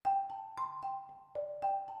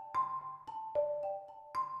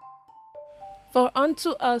For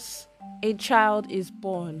unto us a child is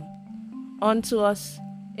born, unto us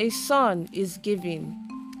a son is given,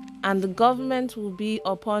 and the government will be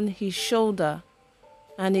upon his shoulder,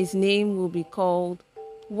 and his name will be called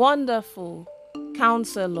Wonderful,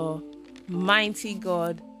 Counselor, Mighty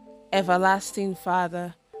God, Everlasting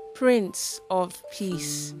Father, Prince of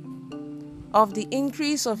Peace. Of the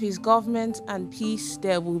increase of his government and peace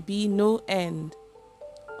there will be no end,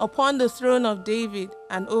 upon the throne of David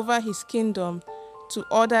and over his kingdom, to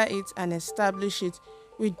order it and establish it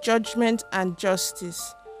with judgment and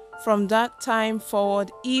justice, from that time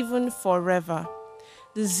forward even forever.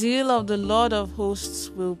 The zeal of the Lord of hosts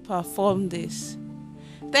will perform this.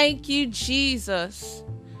 Thank you, Jesus.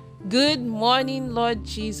 Good morning, Lord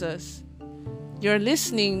Jesus. You're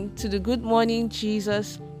listening to the Good Morning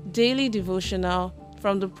Jesus daily devotional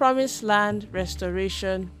from the Promised Land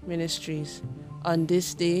Restoration Ministries on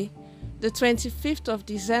this day, the 25th of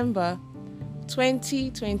December,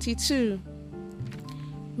 2022.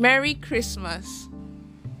 Merry Christmas,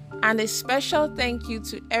 and a special thank you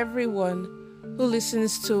to everyone who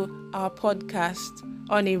listens to our podcast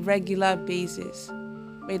on a regular basis.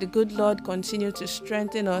 May the good Lord continue to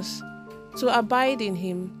strengthen us to abide in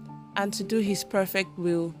Him and to do His perfect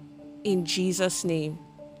will. In Jesus' name,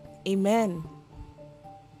 Amen.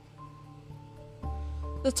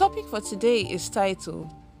 The topic for today is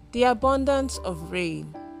titled, The Abundance of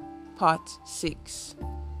Rain, Part 6.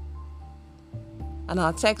 And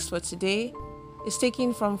our text for today is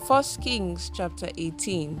taken from 1 Kings chapter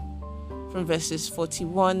 18, from verses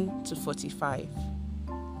 41 to 45.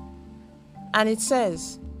 And it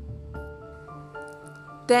says,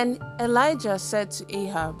 Then Elijah said to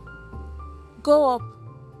Ahab, Go up,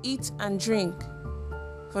 eat and drink,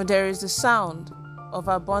 for there is the sound of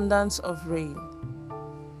abundance of rain.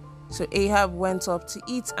 So Ahab went up to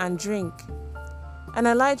eat and drink, and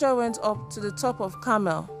Elijah went up to the top of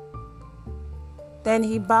Carmel. Then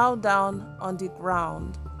he bowed down on the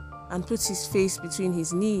ground and put his face between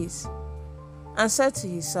his knees, and said to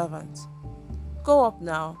his servant, Go up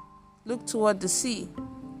now, look toward the sea.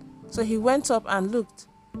 So he went up and looked,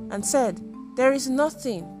 and said, There is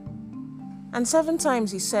nothing. And 7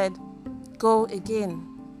 times he said, Go again.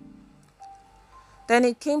 Then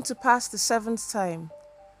it came to pass the 7th time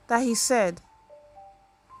that he said,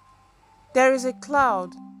 There is a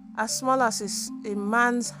cloud as small as a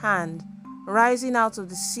man's hand rising out of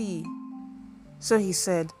the sea. So he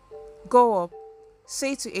said, Go up,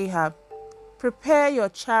 say to Ahab, Prepare your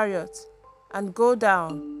chariot and go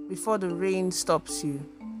down before the rain stops you.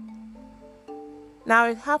 Now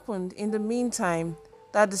it happened in the meantime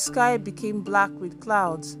that the sky became black with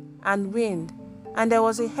clouds and wind, and there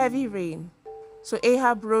was a heavy rain. So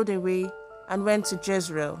Ahab rode away and went to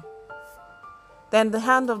Jezreel. Then the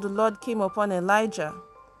hand of the Lord came upon Elijah,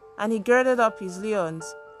 and he girded up his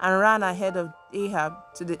loins and ran ahead of Ahab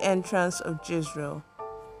to the entrance of Jezreel.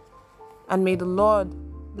 And may the Lord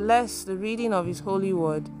bless the reading of his holy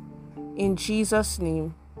word. In Jesus'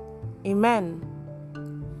 name, Amen.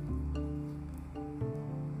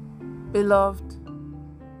 Beloved,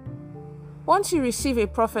 once you receive a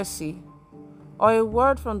prophecy or a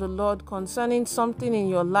word from the Lord concerning something in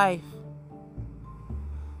your life,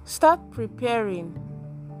 start preparing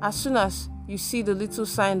as soon as you see the little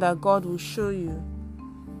sign that God will show you.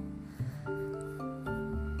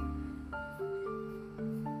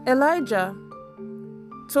 Elijah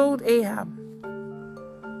told Ahab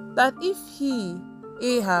that if he,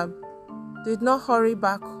 Ahab, did not hurry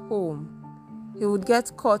back home, he would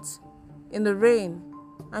get caught in the rain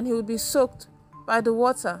and he would be soaked by the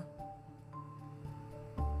water.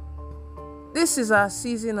 This is our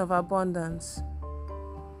season of abundance.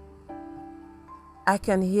 I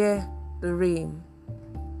can hear the rain.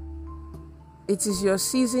 It is your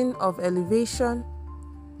season of elevation,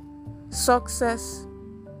 success,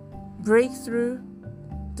 breakthrough,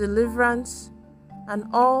 deliverance, and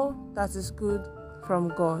all that is good from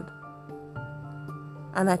God.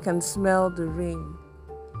 And I can smell the rain.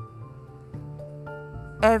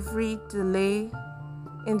 Every delay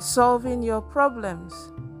in solving your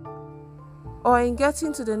problems or in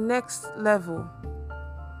getting to the next level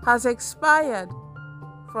has expired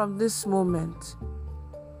from this moment.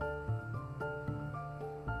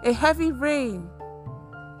 A heavy rain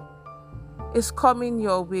is coming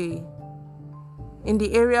your way in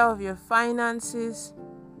the area of your finances,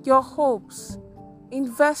 your hopes,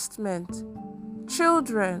 investment,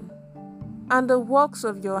 children, and the works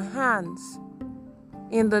of your hands,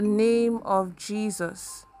 in the name of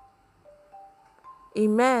Jesus.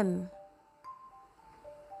 Amen.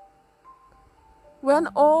 When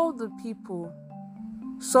all the people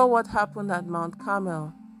saw what happened at Mount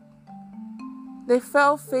Carmel, They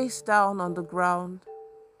fell face down on the ground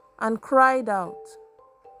and cried out,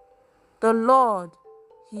 "The Lord,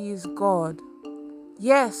 He is God.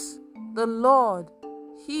 Yes, the Lord,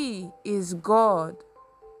 He is God."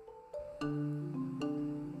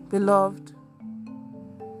 Beloved,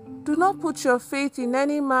 do not put your faith in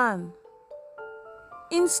any man.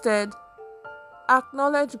 Instead,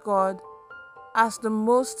 acknowledge God as the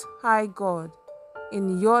Most High God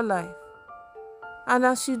in your life. And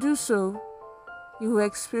as you do so, you will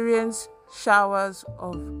experience showers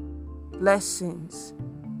of blessings.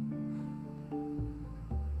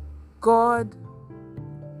 God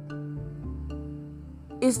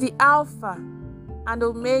is the Alpha and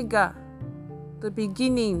Omega, the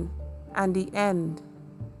beginning and the end.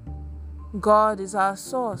 God is our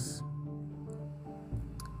source.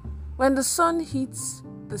 When the sun hits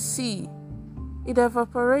the sea, it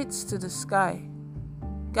evaporates to the sky,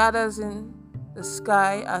 gathers in the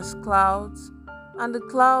sky as clouds, and the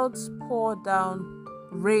clouds pour down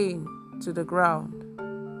rain to the ground.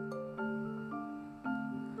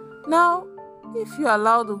 Now, if you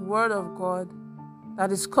allow the word of God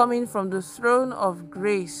that is coming from the throne of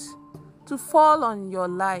grace to fall on your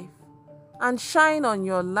life and shine on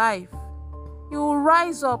your life, you will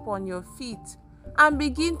rise up on your feet and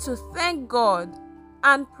begin to thank God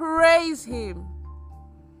and praise Him.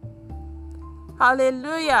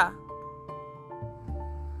 Hallelujah.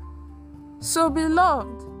 So,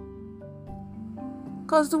 beloved,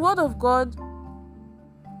 for the word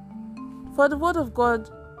of God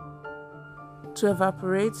to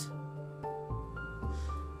evaporate,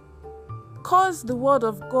 cause the word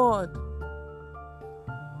of God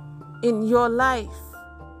in your life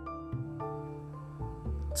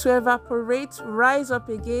to evaporate, rise up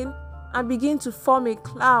again, and begin to form a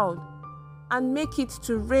cloud and make it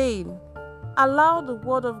to rain. Allow the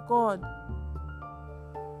word of God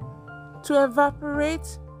to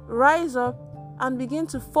evaporate, rise up, and begin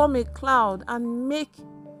to form a cloud and make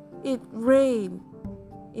it rain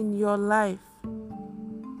in your life.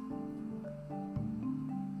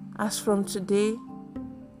 As from today,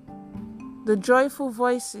 the joyful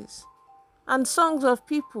voices and songs of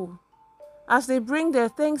people, as they bring their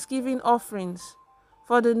thanksgiving offerings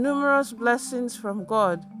for the numerous blessings from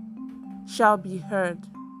God, shall be heard,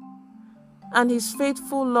 and His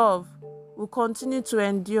faithful love will continue to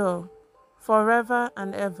endure forever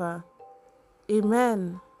and ever.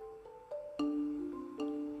 Amen.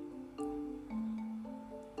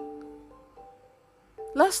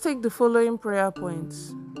 Let's take the following prayer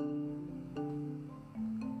points.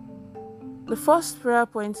 The first prayer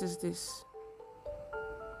point is this: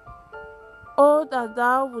 "Oh, that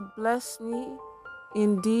thou would bless me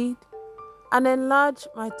indeed and enlarge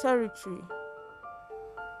my territory,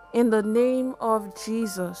 in the name of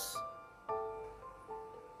Jesus."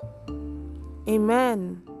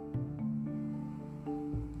 Amen.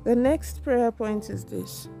 The next prayer point is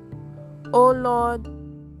this: "Oh Lord,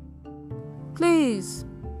 please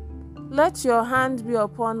let your hand be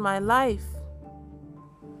upon my life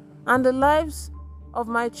and the lives of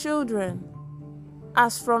my children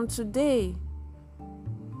as from today,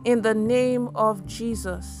 in the name of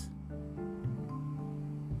Jesus."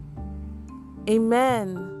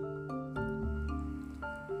 Amen.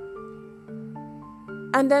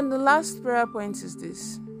 And then the last prayer point is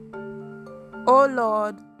this: "Oh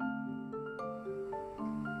Lord,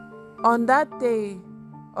 on that day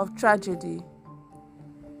of tragedy,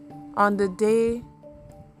 on the day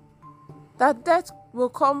that death will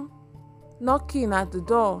come knocking at the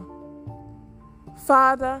door,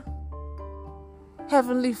 Father,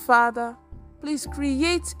 Heavenly Father, please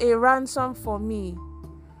create a ransom for me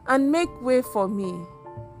and make way for me,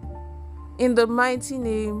 in the mighty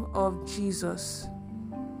name of Jesus.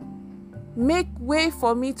 Make way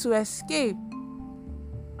for me to escape,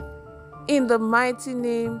 in the mighty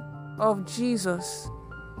name of Jesus.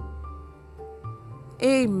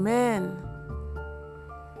 Amen."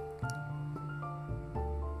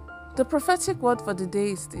 The prophetic word for the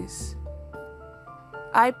day is this: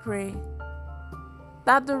 I pray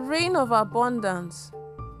that the rain of abundance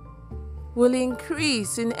will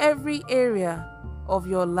increase in every area of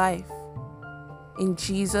your life. In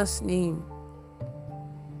Jesus' name,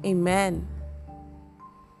 amen.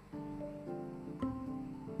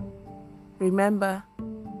 Remember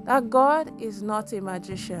that God is not a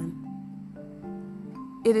magician.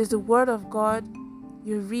 It is the word of God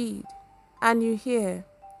you read and you hear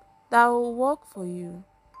that will work for you.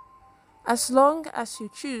 As long as you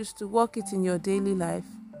choose to work it in your daily life,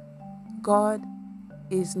 God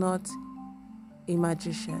is not a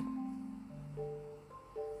magician.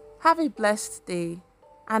 Have a blessed day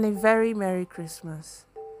and a very Merry Christmas.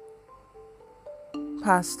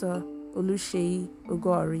 Pastor Oluseyi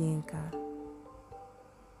Ogo-Oriyinka.